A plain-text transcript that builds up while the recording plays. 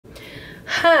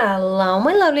Hello,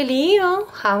 my lovely Leo.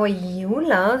 How are you,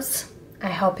 loves? I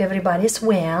hope everybody's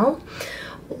well.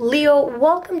 Leo,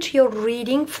 welcome to your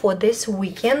reading for this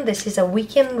weekend. This is a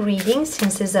weekend reading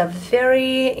since it's a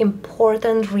very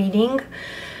important reading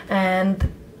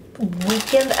and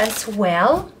weekend as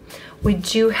well. We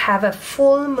do have a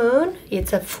full moon.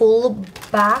 It's a full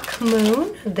back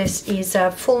moon. This is a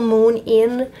full moon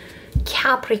in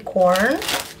Capricorn.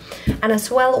 And as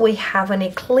well, we have an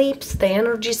eclipse. The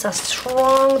energies are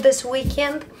strong this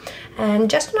weekend. And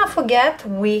just not forget,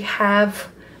 we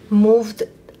have moved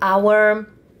our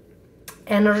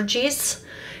energies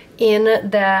in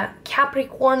the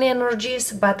Capricorn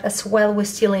energies, but as well, we're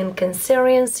still in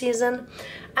Cancerian season.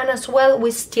 And as well,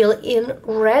 we're still in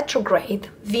retrograde.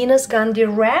 Venus gone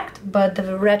direct, but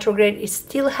the retrograde is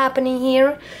still happening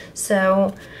here.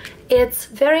 So it's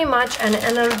very much an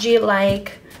energy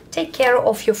like take care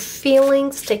of your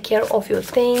feelings, take care of your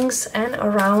things and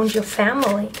around your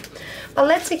family. But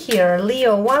let's see here,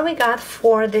 Leo, what we got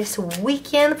for this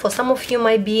weekend. For some of you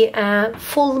might be a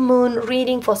full moon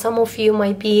reading, for some of you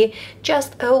might be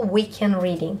just a weekend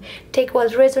reading. Take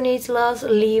what resonates, loves,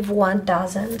 leave what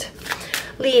doesn't.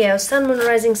 Leo, Sun, Moon,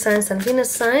 Rising signs and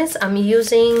Venus signs. I'm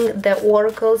using the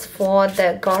oracles for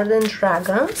the Garden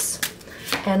Dragons.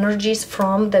 Energies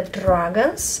from the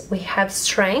dragons. We have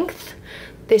strength.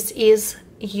 This is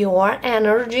your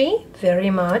energy, very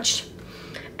much.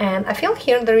 And I feel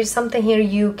here there is something here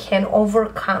you can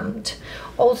overcome.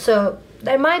 Also,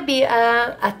 there might be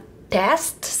a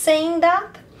test saying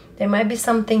that. There might be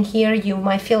something here you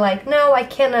might feel like, no, I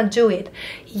cannot do it.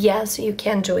 Yes, you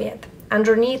can do it.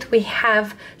 Underneath we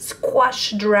have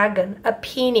Squash Dragon,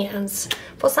 opinions.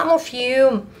 For some of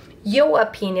you, your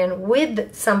opinion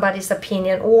with somebody's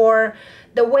opinion or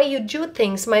the way you do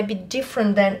things might be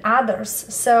different than others.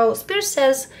 So Spirit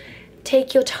says,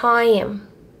 take your time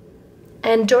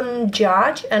and don't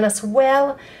judge, and as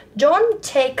well, don't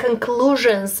take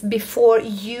conclusions before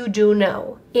you do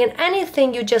know. In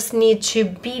anything, you just need to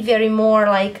be very more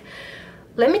like,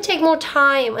 let me take more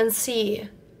time and see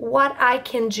what I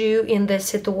can do in this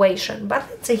situation. But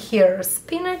let's see here,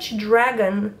 Spinach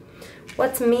Dragon,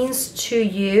 what means to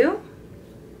you?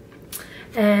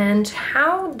 And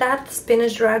how that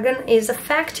spinach dragon is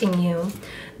affecting you.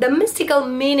 The mystical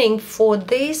meaning for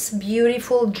this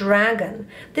beautiful dragon.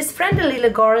 This friendly little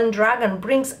garden dragon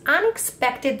brings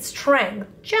unexpected strength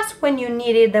just when you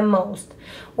need it the most.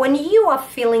 When you are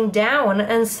feeling down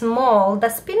and small, the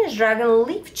spinach dragon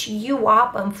lifts you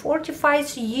up and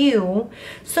fortifies you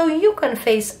so you can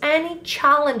face any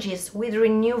challenges with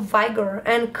renewed vigor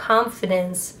and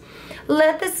confidence.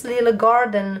 Let this little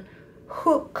garden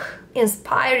hook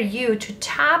inspire you to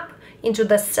tap into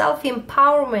the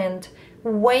self-empowerment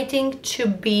waiting to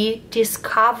be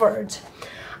discovered.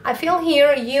 I feel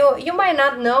here you might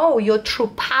not know your true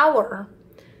power,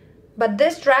 but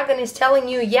this dragon is telling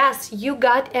you, yes, you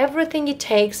got everything it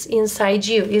takes inside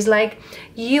you. It's like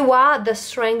you are the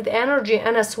strength energy,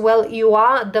 and as well you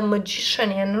are the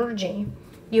magician energy.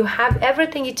 You have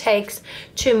everything it takes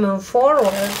to move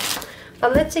forward.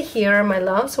 But let's see here, my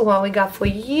loves, what we got for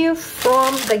you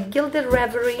from the Gilded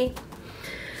Reverie,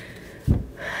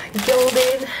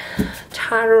 Gilded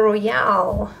Tarot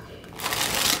Royale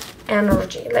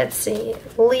energy. Let's see,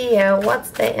 Leo,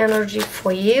 what's the energy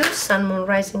for you? Sun, Moon,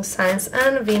 Rising signs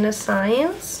and Venus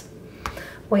signs.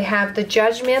 We have the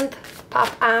Judgment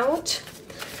pop out.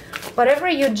 Whatever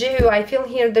you do, I feel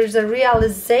here there's a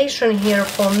realization here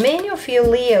for many of you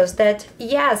Leos that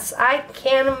yes, I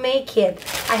can make it.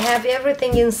 I have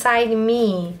everything inside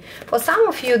me. For some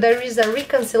of you, there is a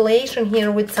reconciliation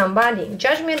here with somebody.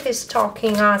 Judgment is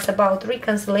talking us about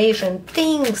reconciliation.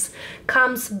 Things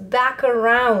comes back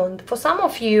around. For some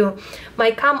of you,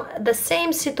 might come the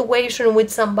same situation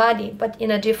with somebody, but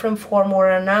in a different form or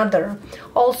another.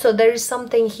 Also, there is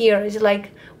something here. It's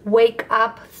like wake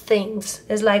up things.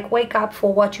 It's like wake up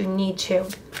for what you need to.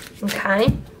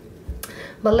 Okay,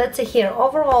 but let's see here,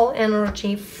 overall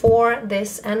energy for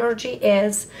this energy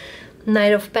is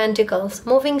Knight of Pentacles,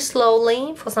 moving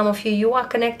slowly. For some of you, you are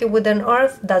connected with an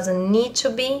earth, doesn't need to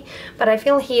be, but I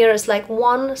feel here it's like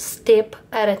one step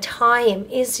at a time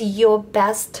is your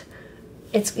best.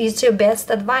 It's your best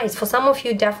advice. For some of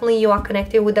you, definitely you are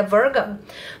connected with a Virgo,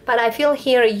 but I feel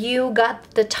here you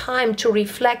got the time to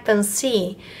reflect and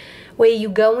see where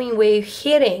you're going, where you're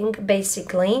hitting,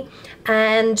 basically.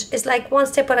 And it's like one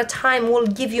step at a time will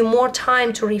give you more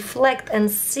time to reflect and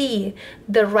see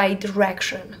the right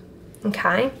direction.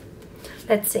 Okay,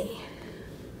 let's see.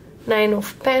 Nine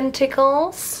of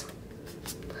Pentacles,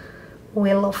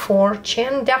 Wheel of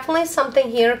Fortune. Definitely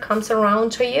something here comes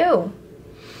around to you.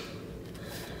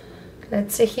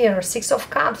 let's see here. Six of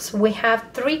Cups. We have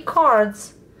 3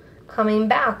 cards coming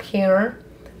back here.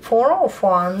 4 of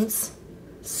Wands.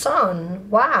 Sun.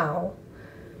 Wow.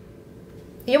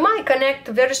 You might connect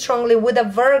very strongly with a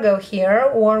Virgo here,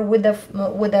 or with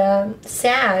a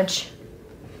Sag.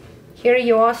 Here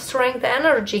you are, strength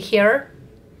energy here.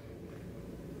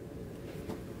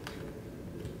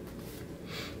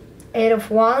 8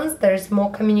 of Wands. There's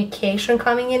more communication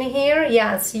coming in here.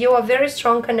 Yes, you are very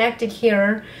strong connected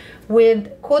here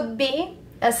with, could be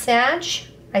a Sag.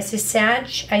 I see Sag.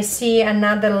 I see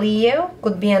another Leo.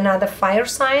 Could be another fire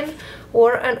sign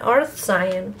or an earth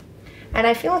sign. And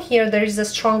I feel here there is a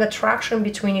strong attraction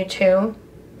between you two.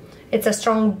 It's a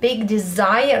strong, big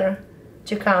desire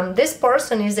to come. This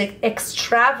person is an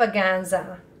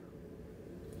extravaganza.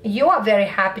 You are very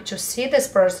happy to see this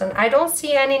person. I don't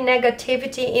see any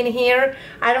negativity in here.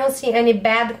 I don't see any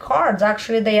bad cards.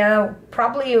 Actually, they are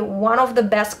probably one of the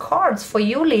best cards for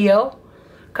you, Leo,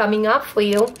 coming up for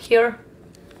you here.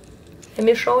 Let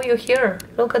me show you here.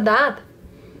 Look at that.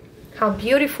 How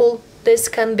beautiful this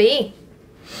can be.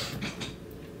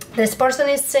 This person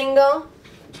is single,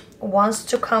 wants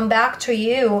to come back to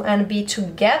you and be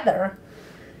together.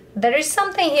 There is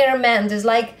something here meant. It's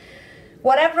like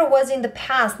whatever was in the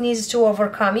past needs to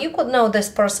overcome. You could know this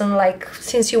person like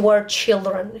since you were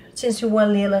children, since you were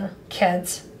little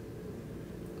kids.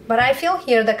 But I feel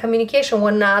here the communication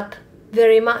was not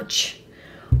very much.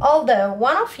 Although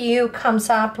one of you comes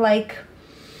up like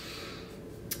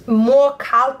more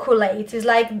calculate. It's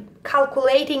like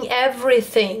calculating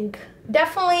everything.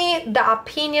 Definitely the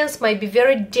opinions might be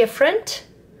very different,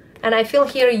 and I feel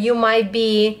here you might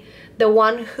be the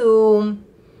one who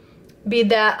be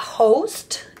the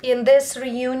host in this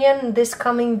reunion, this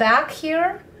coming back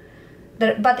here.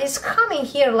 But it's coming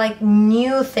here like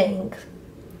new thing.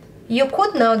 You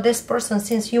could know this person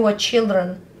since you were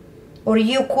children, or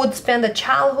you could spend a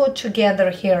childhood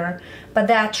together here. But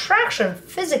the attraction,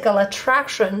 physical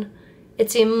attraction,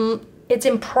 it's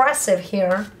impressive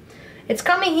here. It's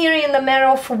coming here in the matter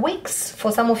of weeks.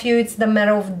 For some of you, it's the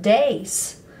matter of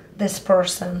days, this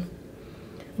person.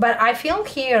 But I feel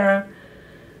here,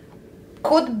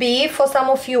 could be for some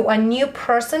of you, a new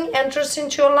person enters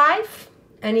into your life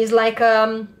and is like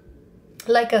a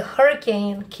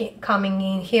hurricane coming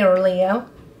in here, Leo.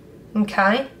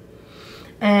 Okay?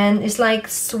 And it's like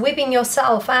sweeping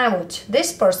yourself out.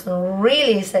 This person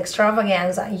really is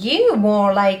extravaganza. You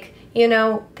more like, you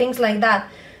know, things like that.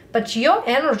 But your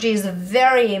energy is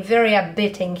very, very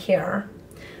abitting here.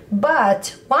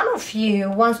 But one of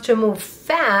you wants to move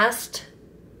fast.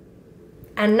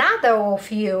 Another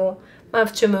of you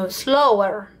wants to move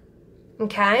slower.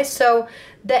 Okay, so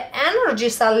the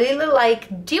energies are a little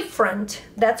like different.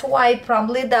 That's why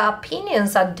probably the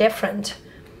opinions are different.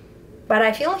 But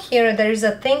I feel here there is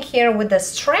a thing here with the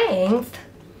strength,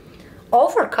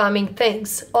 overcoming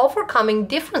things, overcoming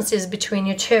differences between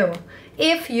you two,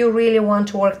 if you really want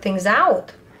to work things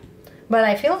out. But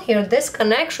I feel here this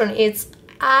connection is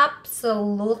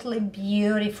absolutely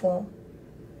beautiful.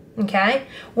 Okay?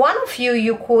 One of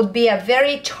you could be a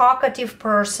very talkative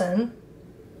person.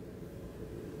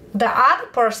 The other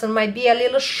person might be a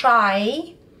little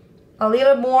shy, a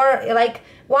little more like,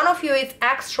 one of you is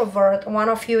extrovert, one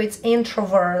of you is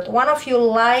introvert, one of you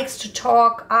likes to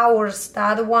talk hours, the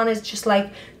other one is just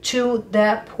like to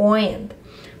the point.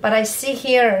 But I see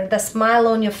here the smile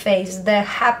on your face, the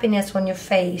happiness on your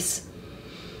face.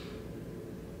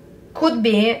 Could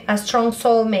be a strong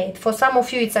soulmate. For some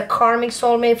of you it's a karmic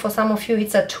soulmate, for some of you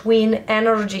it's a twin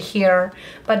energy here.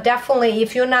 But definitely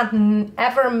if you're not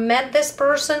ever met this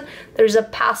person, there's a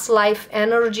past life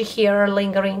energy here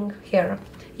lingering here.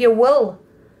 You will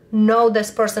know this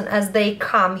person as they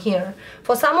come here.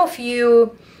 For some of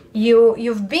you,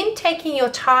 you've been taking your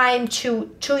time to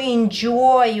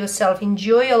enjoy yourself,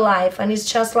 enjoy your life, and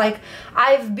it's just like,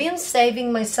 I've been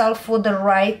saving myself for the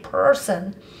right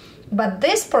person. But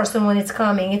this person, when it's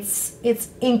coming, it's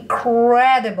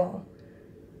incredible.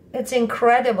 It's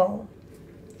incredible.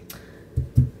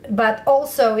 But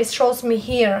also it shows me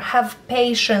here, have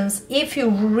patience if you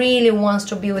really want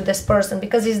to be with this person,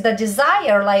 because it's the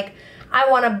desire, like, I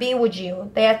want to be with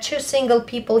you. There are two single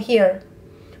people here.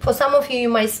 For some of you, you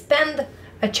might spend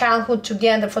a childhood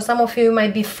together. For some of you, you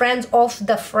might be friends of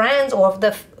the friends or of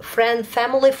the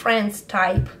family friends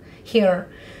type here.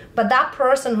 But that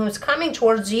person who's coming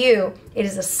towards you, it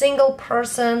is a single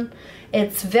person.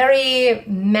 It's very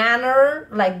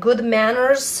like good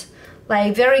manners,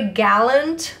 like very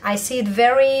gallant. I see it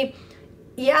very,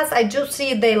 yes, I do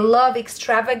see they love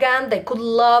extravagant. They could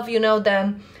love, you know,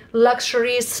 the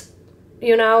luxuries,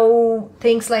 you know,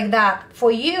 things like that.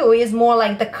 For you, it's more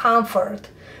like the comfort.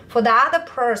 For the other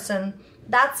person,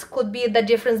 that could be the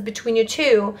difference between you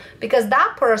two, because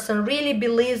that person really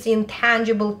believes in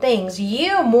tangible things.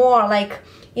 You more like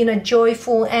in a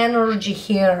joyful energy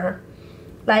here,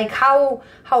 like how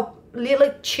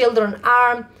little children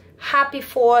are happy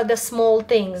for the small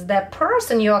things. That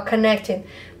person you are connecting,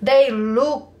 they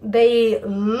look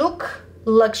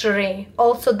luxury.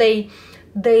 Also they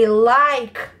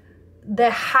like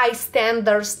the high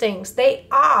standards things. They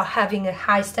are having a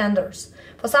high standards.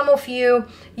 For some of you,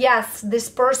 yes, this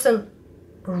person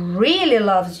really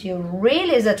loves you,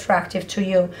 really is attractive to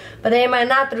you, but they might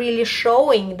not really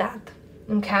showing that,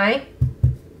 okay?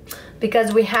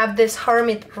 Because we have this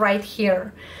Hermit right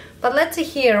here. But let's see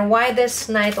here why this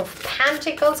Knight of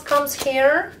Pentacles comes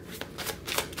here.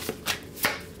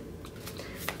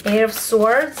 Eight of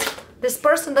Swords. This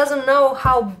person doesn't know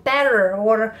how better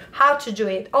or how to do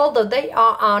it, although they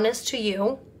are honest to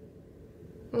you.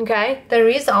 Okay, there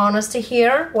is honesty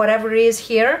here, whatever is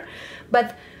here.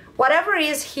 But whatever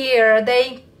is here,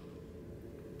 they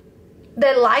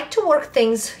like to work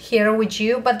things here with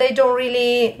you, but they don't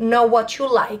really know what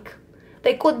you like.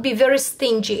 They could be very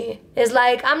stingy. It's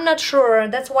like, I'm not sure,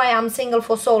 that's why I'm single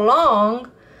for so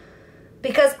long,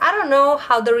 because I don't know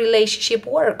how the relationship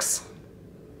works.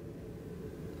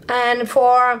 And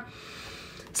for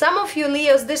some of you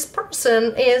Leos, this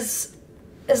person is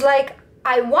like,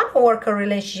 I want to work a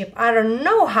relationship. I don't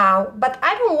know how, but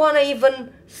I don't want to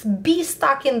even be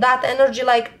stuck in that energy,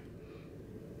 like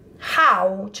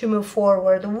how to move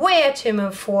forward, where to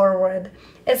move forward.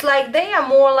 It's like they are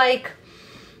more like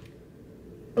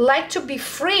to be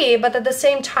free, but at the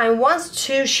same time wants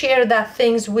to share that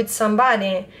things with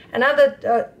somebody.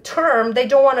 Another term, they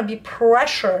don't want to be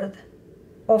pressured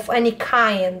of any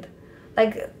kind.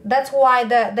 Like that's why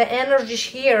the energy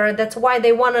here, that's why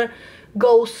they want to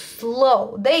go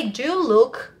slow. They do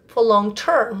look for long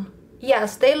term.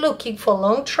 Yes, they're looking for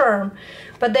long term,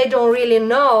 but they don't really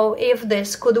know if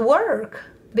this could work,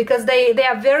 because they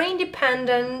are very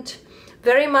independent,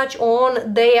 very much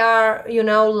on, they are, you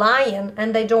know, lion,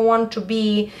 and they don't want to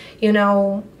be, you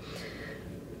know,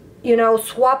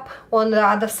 swap on the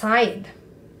other side.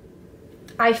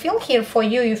 I feel here for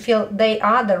you, you feel they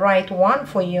are the right one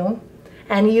for you,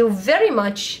 and you very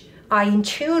much are in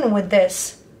tune with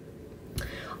this.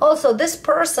 Also, this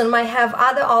person might have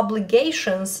other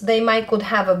obligations. They could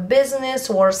have a business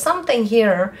or something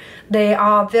here. They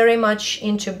are very much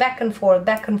into back and forth,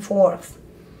 back and forth.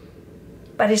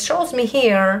 But it shows me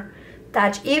here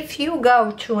that if you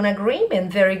go to an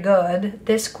agreement very good,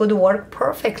 this could work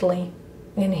perfectly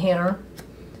in here.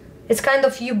 It's kind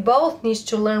of you both need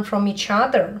to learn from each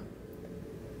other.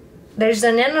 There's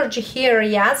an energy here,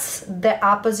 yes, the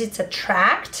opposites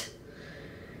attract.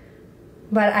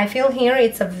 But I feel here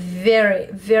it's a very,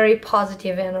 very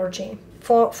positive energy.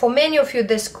 For many of you,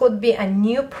 this could be a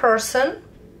new person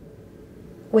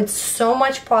with so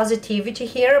much positivity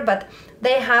here, but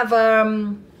they have,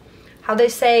 how they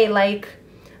say, like,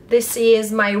 this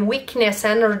is my weakness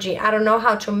energy. I don't know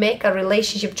how to make a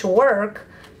relationship to work,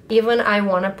 even I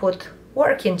want to put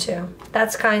work into.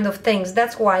 That's kind of things.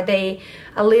 That's why they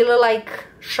a little like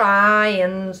shy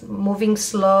and moving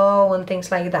slow and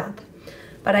things like that.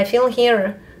 But I feel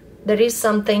here, there is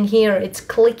something here, it's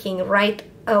clicking right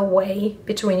away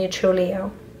between you two,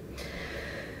 Leo.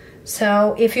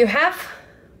 So if you have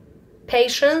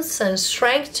patience and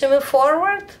strength to move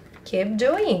forward, keep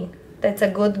doing. That's a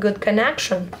good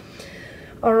connection.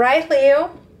 All right,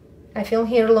 Leo. I feel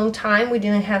here a long time we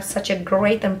didn't have such a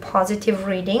great and positive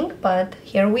reading, but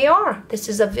here we are. This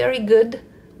is a very good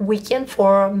weekend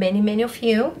for many of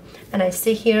you, and I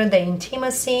see here the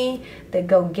intimacy, the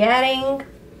go-getting.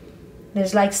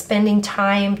 There's like spending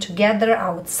time together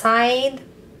outside.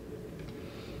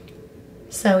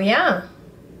 So yeah,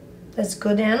 that's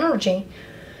good energy.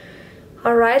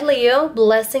 All right, Leo,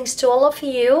 blessings to all of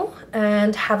you,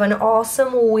 and have an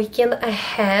awesome weekend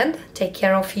ahead. Take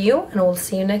care of you, and we'll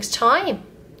see you next time.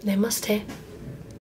 Namaste.